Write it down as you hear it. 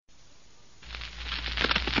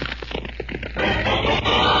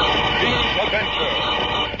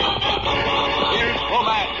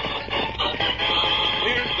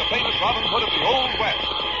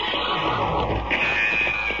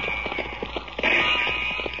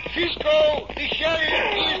Cisco, the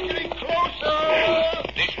sheriff, he is getting closer.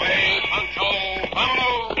 This way, Pancho.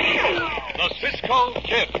 Vámonos. The Cisco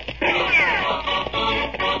Kid.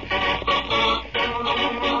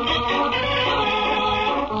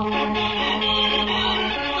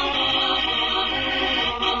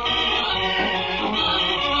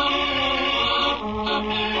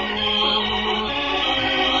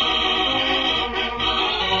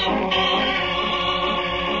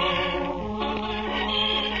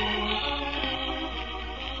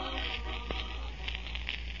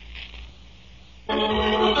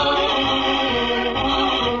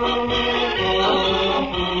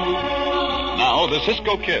 The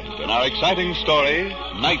Cisco Kid in our exciting story,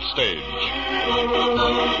 Night Stage.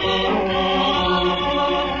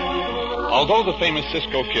 Although the famous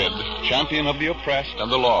Cisco Kid, champion of the oppressed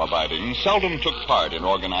and the law-abiding, seldom took part in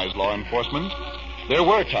organized law enforcement, there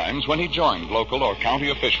were times when he joined local or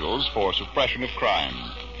county officials for suppression of crime.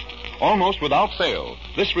 Almost without fail,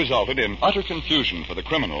 this resulted in utter confusion for the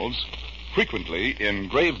criminals, frequently in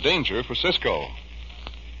grave danger for Cisco.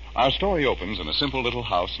 Our story opens in a simple little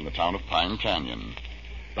house in the town of Pine Canyon.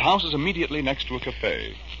 The house is immediately next to a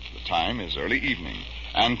cafe. The time is early evening,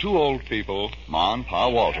 and two old people, Ma and Pa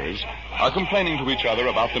Walters, are complaining to each other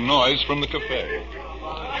about the noise from the cafe.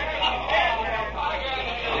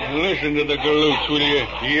 Listen to the galoots, will you?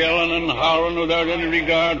 Yelling and hollering without any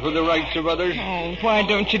regard for the rights of others. Oh, why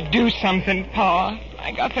don't you do something, Pa?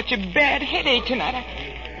 I got such a bad headache tonight.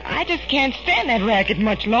 I just can't stand that racket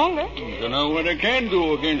much longer. Don't know what I can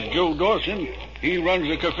do against Joe Dawson. He runs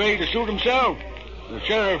the cafe to suit himself. The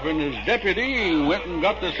sheriff and his deputy went and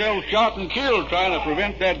got themselves shot and killed trying to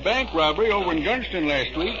prevent that bank robbery over in Johnston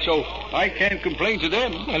last week, so I can't complain to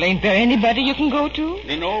them. Well, ain't there anybody you can go to?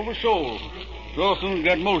 They know of a soul. Dawson's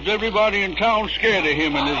got most everybody in town scared of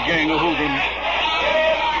him and his gang of hoodlums.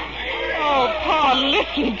 Oh, Pa,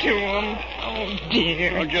 listen to him. Oh,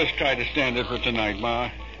 dear. I'll just try to stand it for tonight, Ma.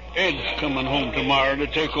 Ed's coming home tomorrow to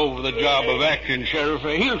take over the job of acting sheriff.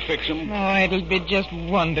 He'll fix him. Oh, it'll be just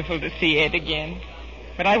wonderful to see Ed again.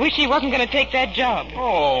 But I wish he wasn't going to take that job.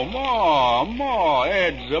 Oh, Ma,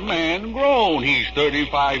 Ed's a man grown. He's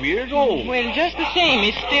 35 years old. Well, just the same,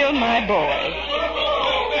 he's still my boy.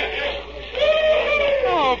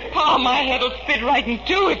 Oh, Pa, my head'll spit right in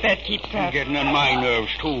two if that keeps up. I'm getting on my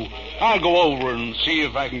nerves, too. I'll go over and see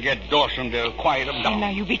if I can get Dawson to quiet him down. Now,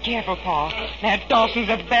 you be careful, Pa. That Dawson's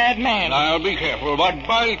a bad man. I'll be careful, but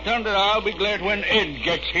by thunder, I'll be glad when Ed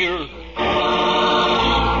gets here.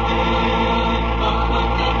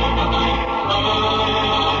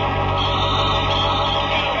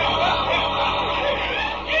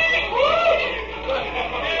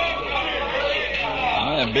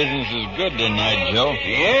 Business is good tonight, Joe.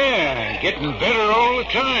 Yeah, getting better all the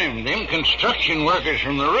time. Them construction workers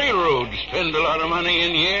from the railroad spend a lot of money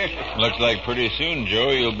in here. Looks like pretty soon, Joe,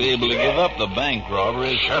 you'll be able to give up the bank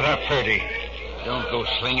robberies. Shut up, Purdy. Don't go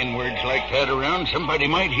slinging words like that around. Somebody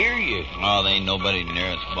might hear you. Oh, there ain't nobody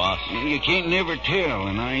near us, boss. You can't never tell,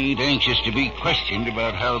 and I ain't anxious to be questioned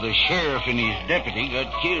about how the sheriff and his deputy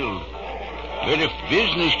got killed. But if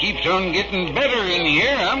business keeps on getting better in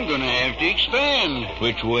here, I'm going to have to expand.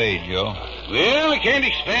 Which way, Joe? Well, I can't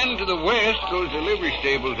expand to the west. Those delivery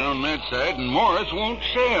stables on that side, and Morris won't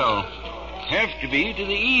sell. Have to be to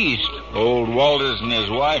the east. Old Walters and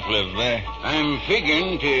his wife live there. I'm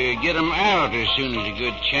figuring to get 'em out as soon as a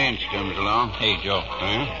good chance comes along. Hey, Joe.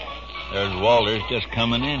 Huh? There's Walters just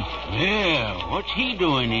coming in. Yeah, what's he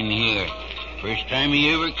doing in here? First time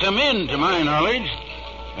he ever come in, to my knowledge.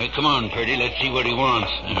 Come on, Purdy. Let's see what he wants.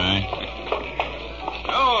 All right.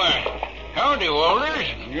 Oh, howdy, Walters.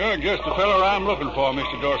 You're just the fellow I'm looking for,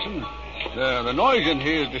 Mr. Dawson. The noise in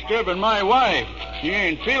here is disturbing my wife. She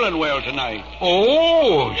ain't feeling well tonight.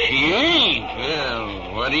 Oh, she ain't?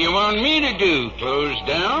 Well, what do you want me to do? Close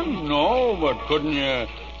down? No, but couldn't you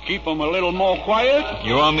keep 'em a little more quiet?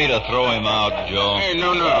 You want me to throw him out, Joe? Hey,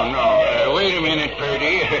 no. Wait a minute,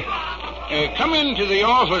 Purdy. Come into the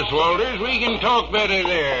office, Walters. We can talk better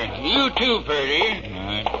there. You too, Purdy. All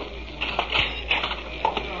right.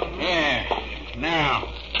 Yeah. Now,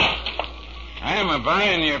 I'm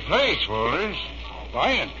a-buying your place, Walters.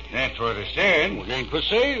 Buying? That's what I said. It ain't for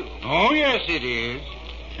sale. Oh, yes, it is.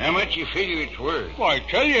 How much you figure it's worth? Well, I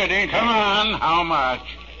tell you it ain't. Come on, how much?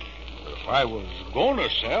 If I was going to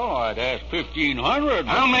sell, I'd ask $1,500.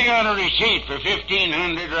 I'll make out a receipt for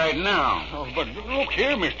 $1,500 right now. Oh, but look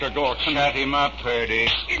here, Mr. Dawson. Shut him up,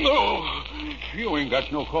 Purdy. No, you ain't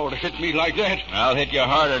got no call to hit me like that. I'll hit you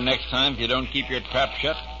harder next time if you don't keep your trap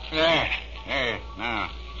shut. There.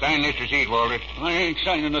 Now, sign this receipt, Walters. I ain't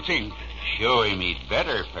signing a thing. Show him he's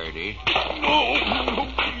better, Purdy. No,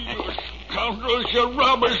 you scoundrels, you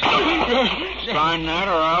robbers. Sign that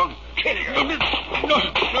or I'll kill you. No,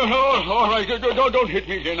 all right. Don't hit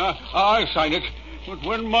me again. I'll sign it. But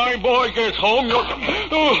when my boy gets home, you'll...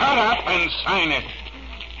 Oh. Shut up and sign it.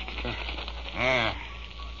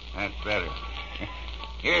 That's better.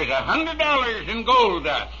 Here's $100 in gold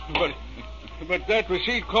dust. But that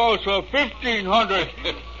receipt calls for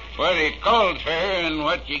 $1,500. What it calls for and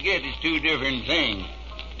what you get is two different things.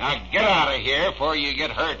 Now get out of here before you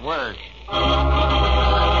get hurt worse.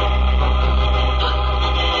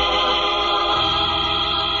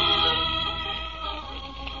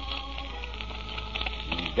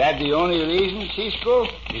 Is that the only reason, Cisco?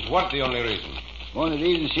 Is what the only reason? Only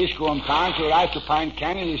reason Cisco and Pancho arrived to Pine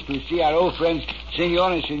Canyon is to see our old friends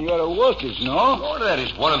Senor and Senora Walters, no? Oh, that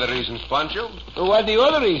is one of the reasons, Pancho. So what's the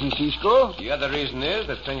other reason, Cisco? The other reason is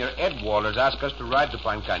that Senor Ed Walters asked us to ride to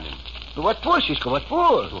Pine Canyon. So what for, Cisco? What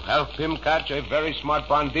for? To help him catch a very smart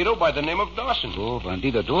bandito by the name of Dawson. Oh,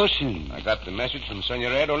 Bandito Dawson. I got the message from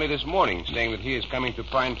Senor Ed only this morning, saying that he is coming to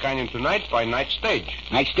Pine Canyon tonight by night stage.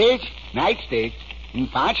 Night stage? Night stage?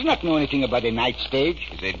 Pancho not know anything about a night stage.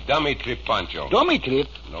 It's a dummy trip, Pancho. Dummy trip?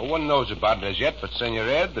 No one knows about it as yet but Senor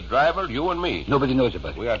Ed, the driver, you and me. Nobody knows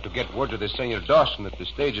about it. We are to get word to the Senor Dawson that the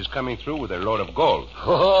stage is coming through with a load of gold.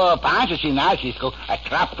 Oh, Pancho, see now, Cisco. A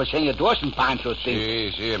trap for Senor Dawson, Pancho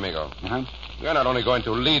thinks. Si, amigo. Uh-huh. We are not only going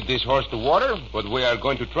to lead this horse to water, but we are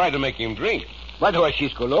going to try to make him drink. What horse,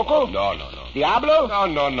 Cisco? Loco? No. Diablo?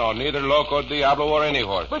 No. Neither Loco, Diablo, or any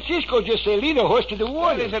horse. But Cisco just say lead a horse to the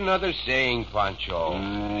water. That is another saying, Pancho.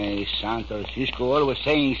 Ay, Santo, Cisco always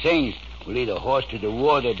saying things. We lead a horse to the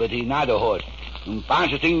water, but he's not a horse. And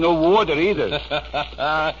Pancho think no water either.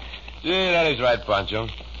 That is right, Pancho.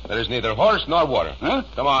 There is neither horse nor water. Huh?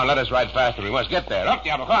 Come on, let us ride faster. We must get there. Up,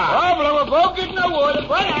 Diablo. Come on. Oh, but we're getting the water.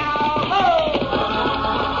 But now.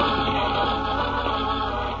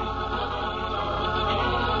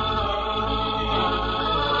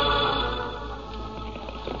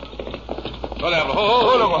 Go, Diablo.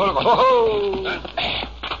 Ho.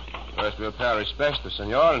 First, we'll pay our respects to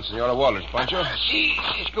Senor and Senora Walters, Pancho. See,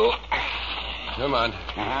 Cisco. Come on.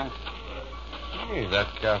 Uh-huh. Hey,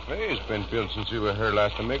 that cafe has been built since we were here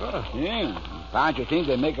last, amigo. Yeah. Pancho thinks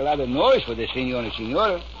they make a lot of noise for the Senor and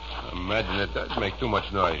Senora. I imagine it does make too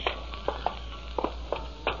much noise.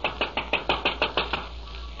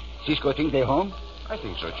 Cisco think they're home? I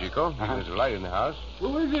think so, Chico. There's a light in the house.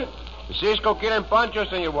 Who is it? The Cisco Kid and Pancho,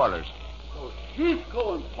 Senor Walters. Oh,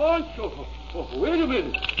 Cisco and Pancho. Oh, wait a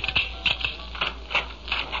minute.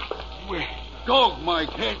 Well, dog my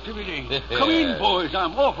captivity. Come in, boys.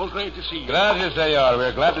 I'm awful glad to see you. Gracias, senor.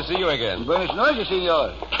 We're glad to see you again. Buenas noches,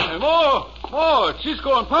 Senor. Hey, more.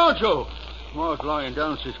 Cisco and Pancho. Ma's lying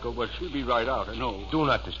down, Cisco, but she'll be right out, I know. Do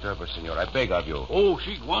not disturb her, senor. I beg of you. Oh,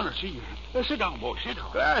 she'd want to see you. Sit down, boy. Sit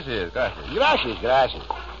down. Gracias. Gracias.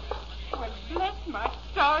 Well, bless my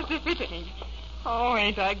stars if it ain't. Oh,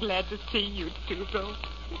 ain't I glad to see you two, though.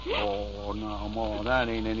 Oh, now, Ma, that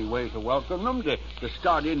ain't any way to welcome them to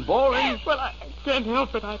start in bawling. Well, I can't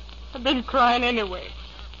help it. I've been crying anyway.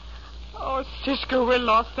 Oh, Cisco, we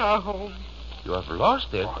lost our home. You have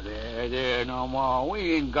lost it? Oh, there, now, Ma.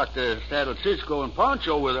 We ain't got to saddle Cisco and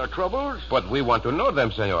Pancho with our troubles. But we want to know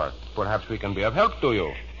them, senor. Perhaps we can be of help to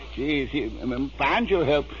you. See, Pancho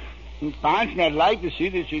help. Pancho not like to see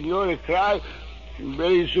the Senora cry.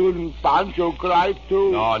 Very soon, Pancho cried,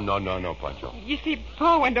 too. No, Pancho. You see,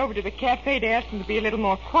 Pa went over to the cafe to ask him to be a little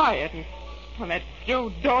more quiet, and well, that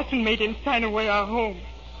Joe Dawson made him sign away our home.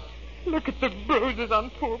 Look at the bruises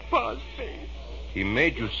on poor Pa's face. He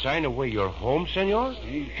made you sign away your home, senor?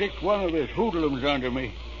 He kicked one of his hoodlums under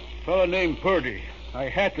me. A fellow named Purdy. I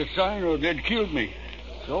had to sign or they'd killed me.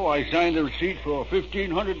 So I signed the receipt for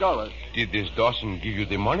 $1,500. Did this Dawson give you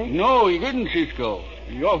the money? No, he didn't, Cisco.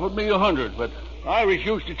 He offered me $100, but I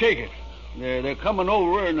refused to take it. They're coming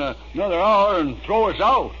over in another hour and throw us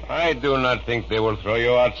out. I do not think they will throw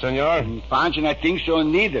you out, senor. Pancho not think so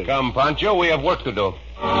neither. Come, Pancho, we have work to do.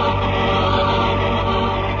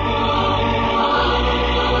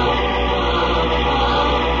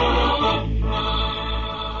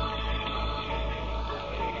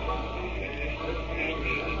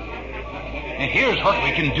 Here's what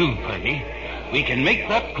we can do, Purdy. We can make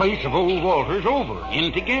that place of old Walter's over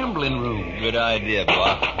into gambling room. Good idea,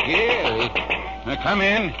 Bob. Yeah. Come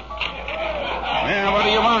in. Well, what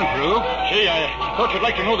do you want, Rube? Gee, I thought you'd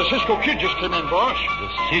like to know the Cisco Kid just came in, boss. The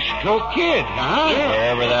Cisco Kid, huh?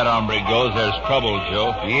 Wherever that hombre goes, there's trouble,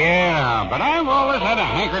 Joe. Yeah, but I've always had a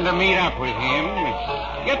hankering to meet up with him.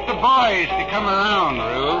 Get the boys to come around,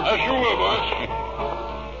 Rube. I sure will, boss.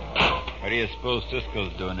 What do you suppose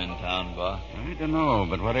Cisco's doing in town, Bob? I don't know,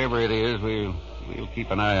 but whatever it is, we'll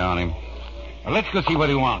keep an eye on him. Well, let's go see what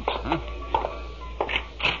he wants, huh?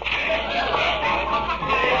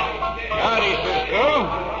 Howdy,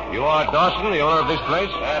 Cisco. You are Dawson, the owner of this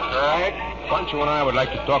place? That's right. Pancho and I would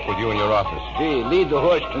like to talk with you in your office. See, lead the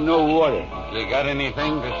horse to no water. You got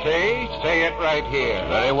anything to say? Say it right here.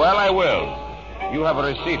 Very well, I will. You have a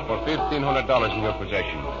receipt for $1,500 in your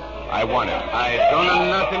possession. I want it. I don't know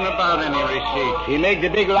nothing about any receipt. He make the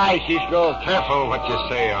big lie, Cisco. Careful what you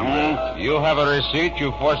say, hombre. You have a receipt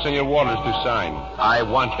you forced Senor Walters to sign. I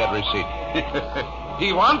want that receipt.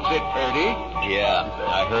 He wants it, Purdy. Yeah,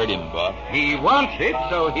 I heard him, Buck. He wants it,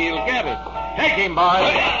 so he'll get it. Take him, boy.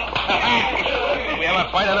 We have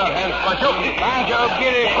a fight on our hands, Pancho. Pancho,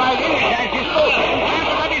 get it right in, can't you?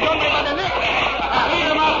 Pancho got his hombre by the neck.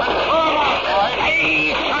 Lead him up and throw him out, boy.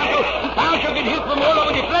 Hey, Pancho get hit from all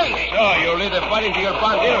over the place. So you lead the fighting to your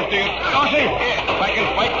bandidos, do you? Dawson, if I can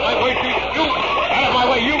fight my way to you. Out of my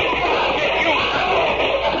way, you. Get you.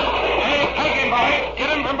 Hey, take him, boy. Get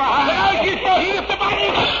him from behind. He hit the body.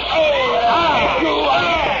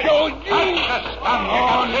 Come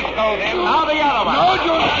on, let's go then. Now the other one. No,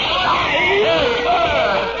 you. Good.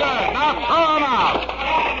 Now throw him out.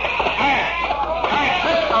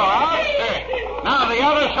 Cisco out. Now the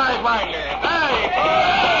other side right there.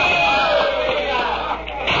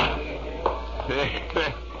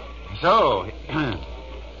 So,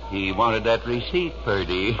 he wanted that receipt,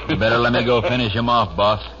 Purdy. You better let me go finish him off,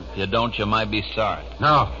 boss. If you don't, you might be sorry.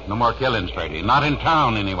 No more killings, Purdy. Not in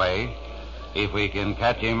town, anyway. If we can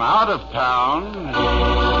catch him out of town...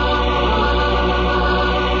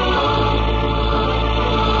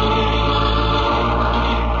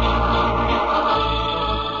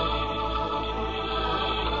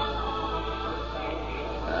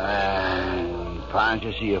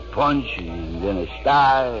 Pancho see a punch, and then a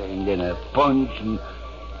star, and then a punch, and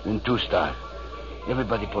then 2 stars.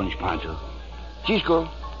 Everybody punch Pancho. Cisco,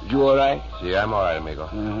 you all right? See, I'm all right, amigo.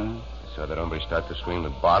 Uh-huh. I saw that hombre start to swing the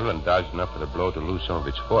bottle and dodged enough for the blow to lose some of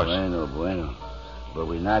its force. Bueno. But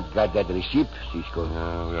we not got that receipt, Cisco.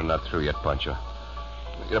 No, we're not through yet, Pancho.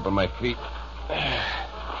 Get up on my feet.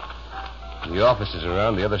 The office is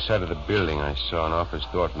around the other side of the building. I saw an office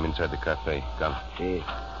door from inside the cafe. Come. Hey,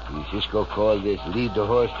 Cisco called this lead the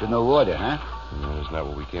horse to no water, huh? No, that's not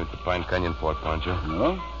what we came to Pine Canyon for, Pancho.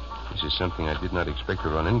 No? This is something I did not expect to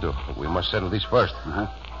run into, but we must settle this first. Uh-huh.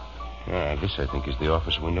 This, I think, is the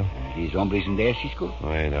office window. These hombres in there, Cisco?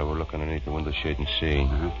 Wait, I will look underneath the window shade and see.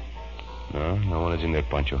 Uh-huh. No one is in there,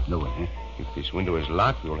 Pancho. No one, huh? If this window is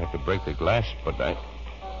locked, we will have to break the glass, but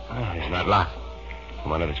it's not locked.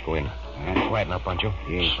 Come on, let us go in. Quiet now, Pancho.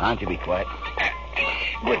 Yeah, Pancho, be quiet.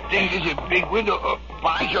 Good thing there's a big window.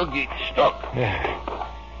 Pancho gets stuck. Yeah.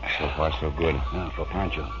 So far, so good. No, for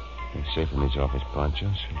Pancho. We're safe in his office,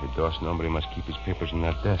 Pancho. So the Dawson hombre must keep his papers in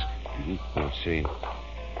that desk. Mm-hmm. Let's see.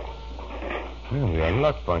 Well, we are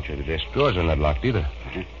locked, Pancho. The desk drawers are not locked either.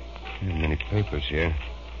 Mm-hmm. There are many papers here.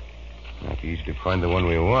 Not easy to find the one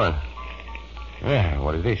we want.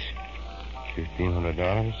 What is this?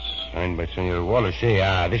 $1,500, signed by Senor Walters. Say,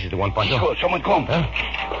 this is the one, Pancho. Cisco, someone come. Huh?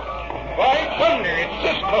 By thunder, it's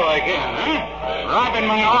Cisco again, huh? Robbing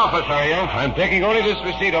my office, are you? I'm taking only this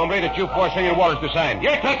receipt, hombre, that you forced Senor Walters to sign.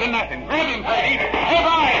 You're taking nothing. Grab him, Purdy. Hey,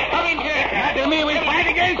 boy, come in here. After me, we fight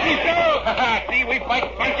against Cisco. See, we fight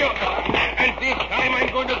Pancho. And this time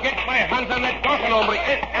I'm going to get my hands on that Dawson hombre.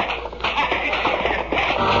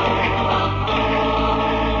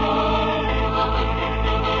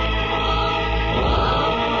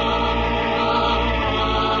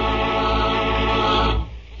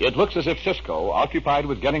 It looks as if Cisco, occupied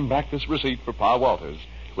with getting back this receipt for Pa Walters,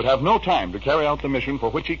 would have no time to carry out the mission for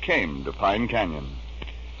which he came to Pine Canyon.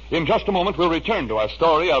 In just a moment, we'll return to our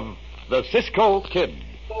story of the Cisco Kid.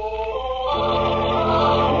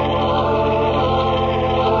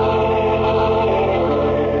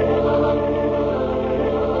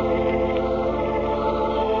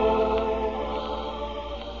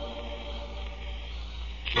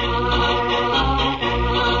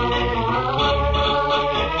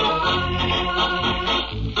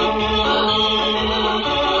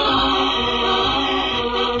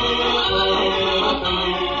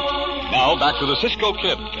 Back to the Cisco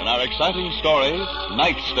Kid in our exciting story,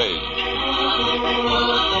 Night Stage.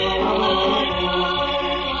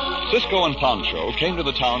 Cisco and Pancho came to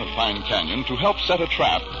the town of Pine Canyon to help set a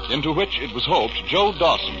trap into which it was hoped Joe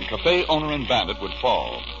Dawson, cafe owner and bandit, would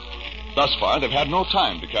fall. Thus far, they've had no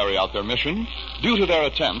time to carry out their mission due to their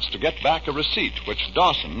attempts to get back a receipt which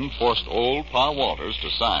Dawson forced old Pa Walters to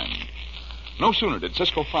sign. No sooner did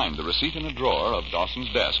Cisco find the receipt in a drawer of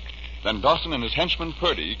Dawson's desk than Dawson and his henchman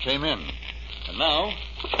Purdy came in. And now...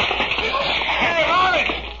 Hey, Morris!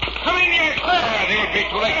 Come in here, They will be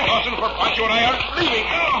too late, Dawson, for Pancho and I are leaving.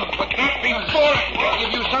 But not before I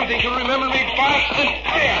give you something to remember me by and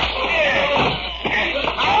there.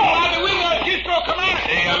 Out the window, Cisco, come on.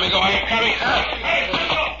 Hey, amigo, I am coming.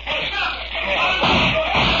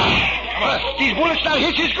 Come on. These bullets not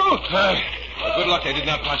hit, Cisco? Good luck they did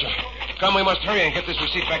not, Pancho. Come, we must hurry and get this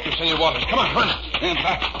receipt back to Senor Walters. Come on, run.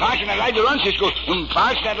 Pancho not like to run, Cisco.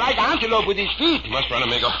 Pancho not like antelope with his feet. You must run,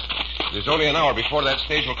 amigo. It is only an hour before that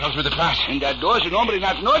stage will come through the pass. And that Dawson hombre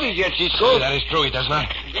not noticed yet, Cisco. That is true, he does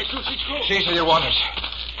not. That's true, Cisco. See, Senor Walters.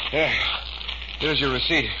 There. Here's your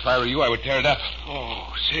receipt. If I were you, I would tear it up.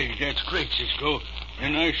 Oh, say, that's great, Cisco.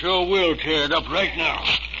 And I sure will tear it up right now.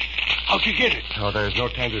 How'd you get it? Oh, there is no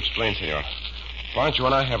time to explain, Senor. Pancho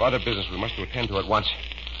and I have other business we must attend to at once.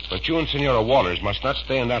 But you and Senora Walters must not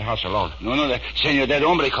stay in that house alone. No, senor, that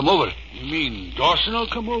hombre come over. You mean Dawson will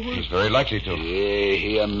come over? He's very likely to. Yeah,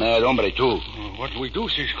 he a mad hombre, too. What do we do,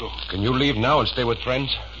 Cisco? Can you leave now and stay with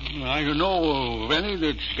friends? I don't know of any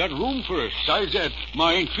that's got room for us. Besides that,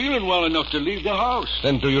 I ain't feeling well enough to leave the house.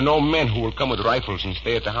 Then do you know men who will come with rifles and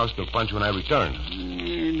stay at the house till Pancho and I return?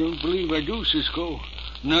 I don't believe I do, Cisco.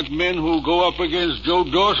 Not men who go up against Joe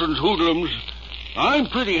Dawson's hoodlums. I'm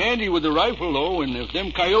pretty handy with the rifle, though, and if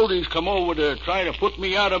them coyotes come over to try to put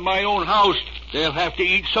me out of my own house, they'll have to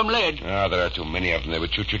eat some lead. Ah, there are too many of them. They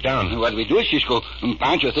would shoot you down. What we do, Cisco?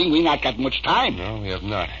 Pancho think we not got much time. No, we have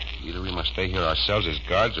not. Either we must stay here ourselves as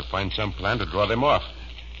guards or find some plan to draw them off.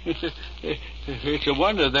 It's a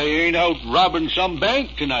wonder they ain't out robbing some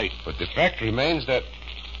bank tonight. But the fact remains that...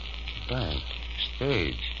 Bank.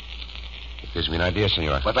 Stage. It gives me an idea,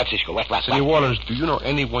 Senor. What, Cisco? What? Senor Walters, do you know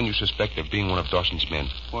anyone you suspect of being one of Dawson's men?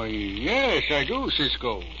 Why, yes, I do,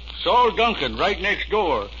 Cisco. Saul Duncan, right next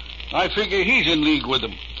door. I figure he's in league with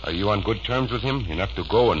them. Are you on good terms with him? Enough to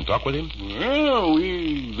go and talk with him? Well,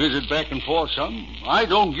 we visit back and forth some. I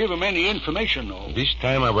don't give him any information, though. This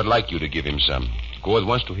time I would like you to give him some. Go at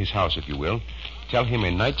once to his house, if you will. Tell him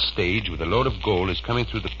a night stage with a load of gold is coming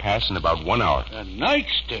through the pass in about 1 hour. A night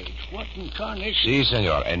stage? What in tarnation? Si,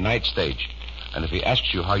 senor, a night stage. And if he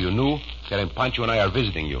asks you how you knew, tell him Pancho and I are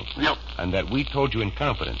visiting you. Yep. And that we told you in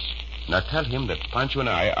confidence. Now tell him that Pancho and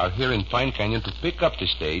I are here in Pine Canyon to pick up the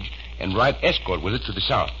stage and ride escort with it to the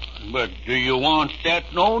south. But do you want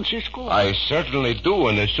that known, Cisco? I certainly do,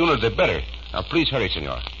 and the sooner the better. Now please hurry,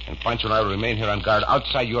 senor. And Pancho and I will remain here on guard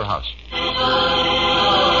outside your house.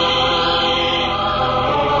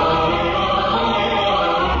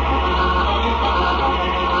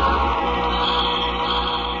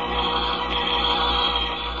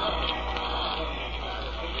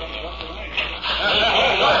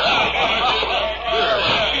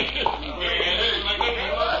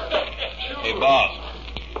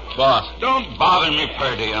 Boss. Don't bother me,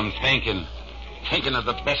 Purdy. I'm thinking of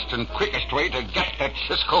the best and quickest way to get that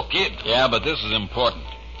Cisco kid. Yeah, but this is important.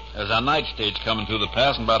 There's a night stage coming through the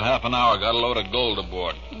pass in about half an hour. Got a load of gold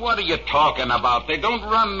aboard. What are you talking about? They don't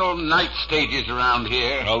run no night stages around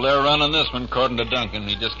here. Well, they're running this one, according to Duncan.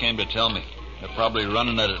 He just came to tell me. They're probably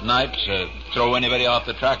running it at night to throw anybody off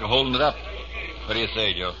the track or holding it up. What do you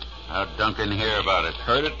say, Joe? How'd Duncan hear about it?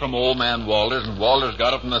 Heard it from old man Walters, and Walters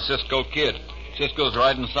got it from the Cisco kid. Cisco's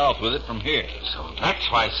riding south with it from here. So that's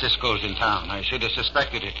why Cisco's in town. I should have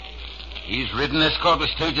suspected it. He's ridden escort with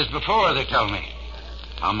stages before, they tell me.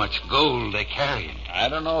 How much gold they carrying? I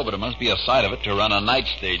don't know, but it must be a sight of it to run a night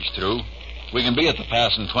stage through. We can be at the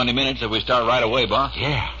pass in 20 minutes if we start right away, boss.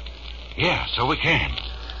 Yeah, so we can.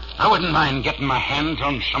 I wouldn't mind getting my hands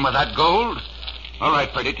on some of that gold. All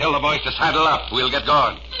right, Purdy, tell the boys to saddle up. We'll get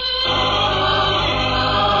going.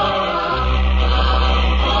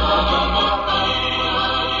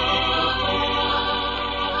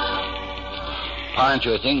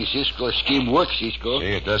 Pancho thinks Cisco's scheme works, Cisco. See,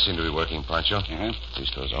 it does seem to be working, Pancho. Uh-huh. At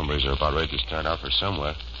least those hombres are about ready to start out for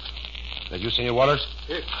somewhere. That you, Senor Walters?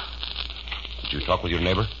 Yes. Did you talk with your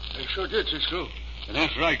neighbor? I sure did, Cisco. And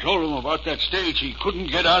after I told him about that stage, he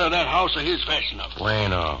couldn't get out of that house of his fast enough.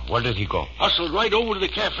 Bueno. Where did he go? Hustled right over to the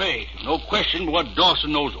cafe. No question but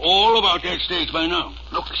Dawson knows all about that stage by now.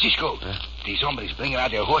 Look, Cisco. Huh? These hombres bringing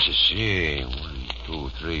out their horses. See, 1, 2,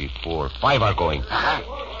 3, 4, 5 are going. Uh-huh.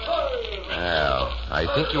 Well, I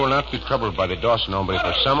think you will not be troubled by the Dawson hombre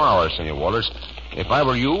for some hours, Senor Walters. If I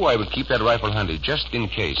were you, I would keep that rifle handy, just in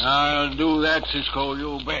case. I'll do that, Cisco,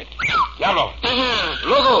 you bet. Diablo!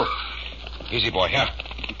 Loco! Easy, boy, yeah?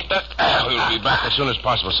 We'll be back as soon as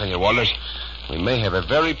possible, Senor Walters. We may have a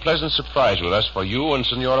very pleasant surprise with us for you and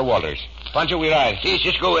Senora Walters. Pancho, we ride. See,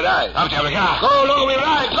 Cisco, we ride. Vamos, Diablo, yeah. Go, Loco, we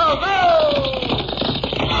ride. Go, go!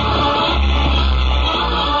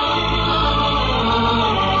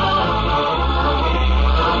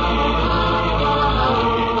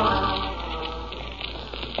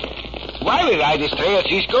 Why we ride this trail,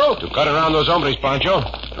 Cisco? To cut around those hombres, Pancho.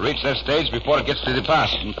 To reach that stage before it gets to the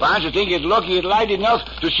pass. And Pancho think it's lucky it light enough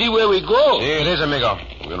to see where we go. See, it is, amigo.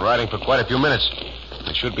 We've been riding for quite a few minutes.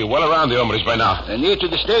 We should be well around the hombres by now. They're near to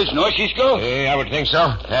the stage, no, Cisco? I would think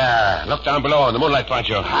so. Yeah, look down below in the moonlight,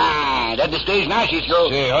 Pancho. Ah, that's the stage now, Cisco.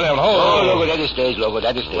 See, hold on, Oh, look, that's the stage, Loco,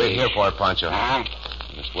 that's the stage. Wait here for it, Pancho. Uh-huh.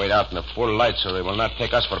 Let's wait out in the full light so they will not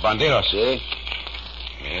take us for bandidos. See?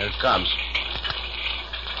 Here it comes.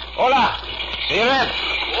 Hola. See you then.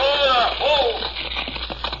 Hola, oh.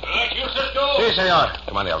 That's you, Cisco? Si, senor.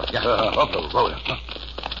 Come on, Diablo. Yeah. Hold on.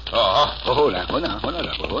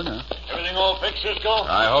 Hold on. Everything all fixed, Cisco?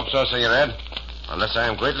 I hope so, Senor Ed. Unless I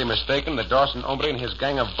am greatly mistaken, the Dawson hombre and his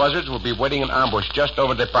gang of buzzards will be waiting in ambush just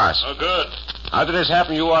over the pass. Oh, good. How did this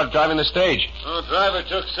happen? You are driving the stage. The driver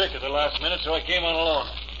took sick at the last minute, so I came on alone.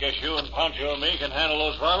 Guess you and Pancho and me can handle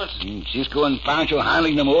those varmints? Cisco and Pancho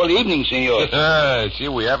handling them all evening, senor. See,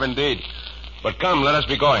 we have indeed. But come, let us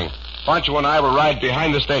be going. Pancho and I will ride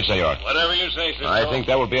behind the stage, senor. Whatever you say, Cisco. I think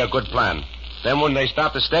that will be a good plan. Then when they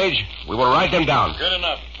stop the stage, we will ride them down. Good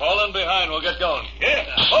enough. Fall in behind. We'll get going. Yeah.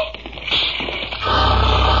 Oh.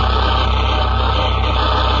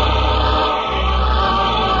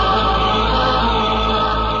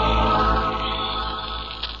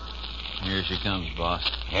 Here she comes, boss.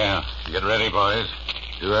 Yeah. Get ready, boys.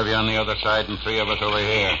 2 of you on the other side and 3 of us over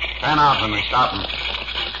here. Fan out when we stop them.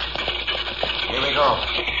 Here we go.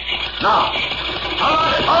 Now.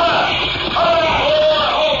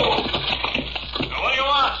 What do you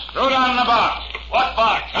want? Throw down the box. What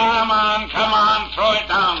box? Come on. Throw it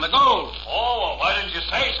down. The gold. Oh, well, why didn't you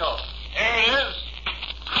say so? Here it is.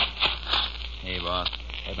 Hey, boss.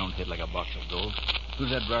 That don't hit like a box of gold. Who's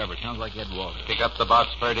that driver? Sounds like Ed Walter. Pick up the box,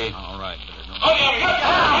 Purdy. All right, but it don't... Oh,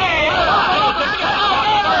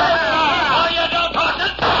 you don't toss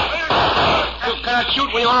it. You cannot shoot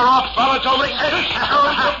when you are off balance, hombre.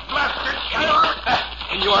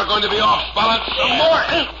 And you are going to be off balance some more.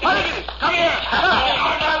 Come here.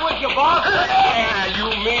 I'm with you, boss. Yeah, you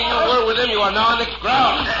mean you were with him. You are now on the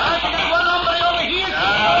ground. I got one hombre over here.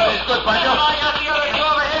 That is good, Pancho. I got the other 2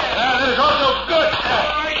 over here. That is also good.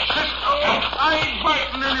 I ain't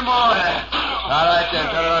fighting anymore. All right, then.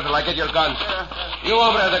 Turn around till I get your guns. You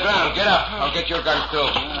over at the ground. Get up. I'll get your guns, too.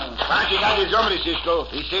 Pancho got his hombre, Cisco.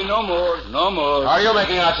 He say no more. How are you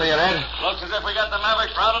making out, Senor Ed? Looks as if we got the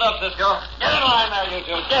Mavericks rounded up, Cisco. Get in line now, you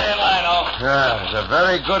 2. Get in line, oh. Yeah, it's a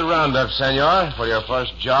very good roundup, Senor, for your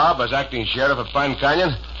first job as acting sheriff of Pine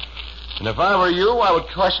Canyon. And if I were you, I would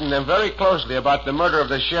question them very closely about the murder of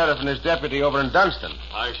the sheriff and his deputy over in Dunston.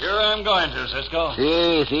 I sure am going to, Cisco.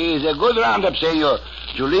 See, it's a good roundup, senor.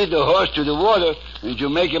 To lead the horse to the water and to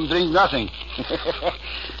make him drink nothing.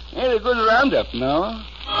 It's a good roundup, no?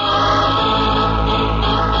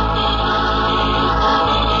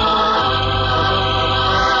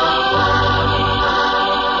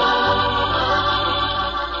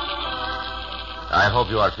 I hope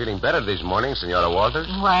you are feeling better this morning, Senora Walters.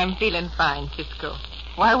 Why, I'm feeling fine, Cisco.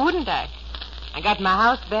 Why wouldn't I? I got my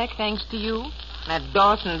house back thanks to you. That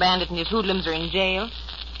Dawson bandit and his hoodlums are in jail.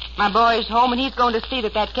 My boy's home, and he's going to see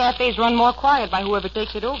that cafe's run more quiet by whoever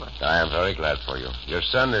takes it over. I am very glad for you. Your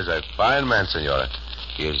son is a fine man, Senora.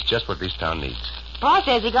 He is just what this town needs. Pa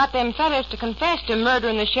says he got them fellas to confess to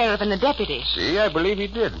murdering the sheriff and the deputy. See, I believe he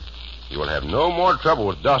did. You will have no more trouble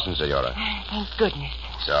with Dawson, Senora. Thank goodness.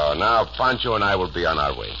 So now Pancho and I will be on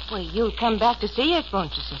our way. Well, you'll come back to see us,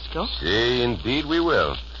 won't you, Cisco? See, indeed we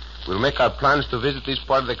will. We'll make our plans to visit this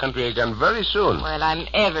part of the country again very soon. Well, I'm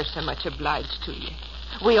ever so much obliged to you.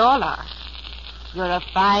 We all are. You're a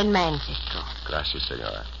fine man, Cisco. Gracias,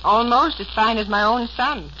 Senora. Almost as fine as my own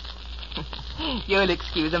son. You'll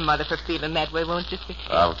excuse a mother for feeling that way, won't you,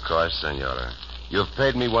 Cisco? Of course, Senora. You've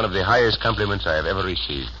paid me one of the highest compliments I have ever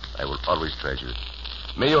received. I will always treasure it.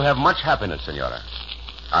 May you have much happiness, Senora.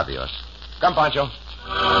 Adios. Come, Pancho.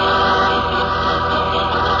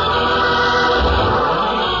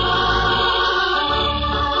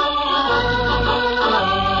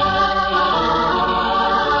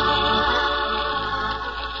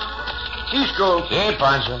 Cisco. Si,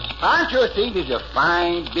 Pancho. Pancho think it's a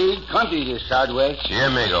fine, big country, this Southwest. Si,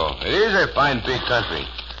 amigo. It is a fine, big country.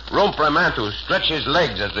 Room for a man to stretch his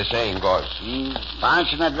legs, as the saying goes.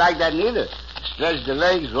 Pancho not like that neither. Stretch the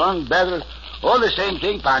legs, run better. All the same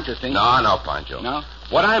thing, Pancho thinks. No, Pancho. No?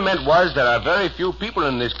 What I meant was there are very few people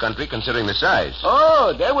in this country considering the size.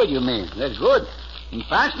 Oh, that's what you mean. That's good. And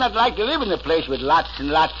Pancho not like to live in a place with lots and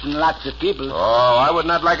lots and lots of people. Oh, I would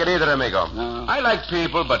not like it either, amigo. No. I like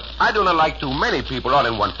people, but I do not like too many people all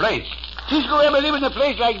in one place. Cisco ever live in a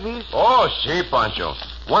place like this? Oh, si, Pancho.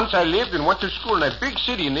 Once I lived and went to school in a big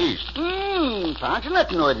city in the east. Pancho not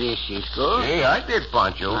know this, Cisco. Hey, I did,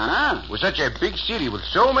 Pancho. Ah. It was such a big city with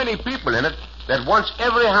so many people in it that once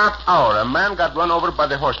every half hour a man got run over by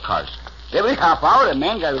the horse cars. Every half hour a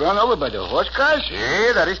man got run over by the horse cars?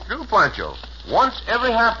 Hey, that is true, Pancho. Once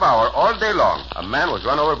every half hour, all day long, a man was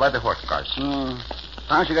run over by the horse cars.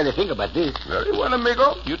 Pancho got to think about this. Very well,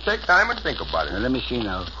 amigo. You take time and think about it. Now, let me see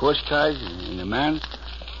now. Horse cars and a man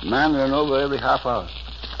run over every half hour.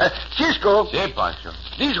 Cisco. Say, Pancho.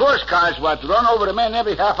 These horse cars what run over a man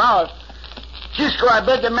every half hour. Cisco, I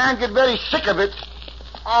bet the man get very sick of it.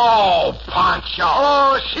 Oh, Pancho.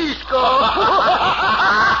 Oh, Cisco.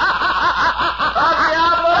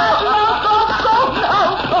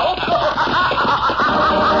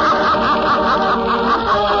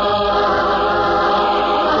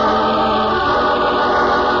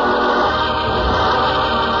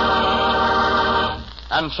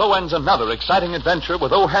 And so ends another exciting adventure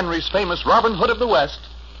with O. Henry's famous Robin Hood of the West,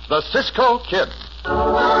 the Cisco Kid.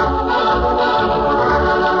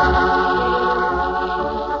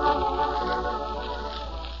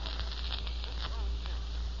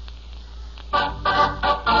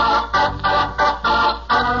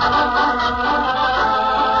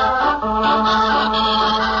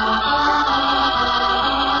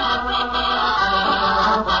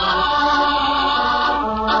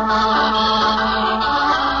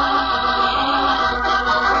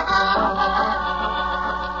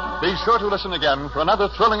 Be sure to listen again for another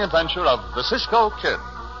thrilling adventure of the Cisco Kid.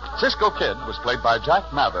 Cisco Kid was played by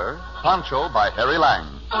Jack Mather, Pancho by Harry Lang.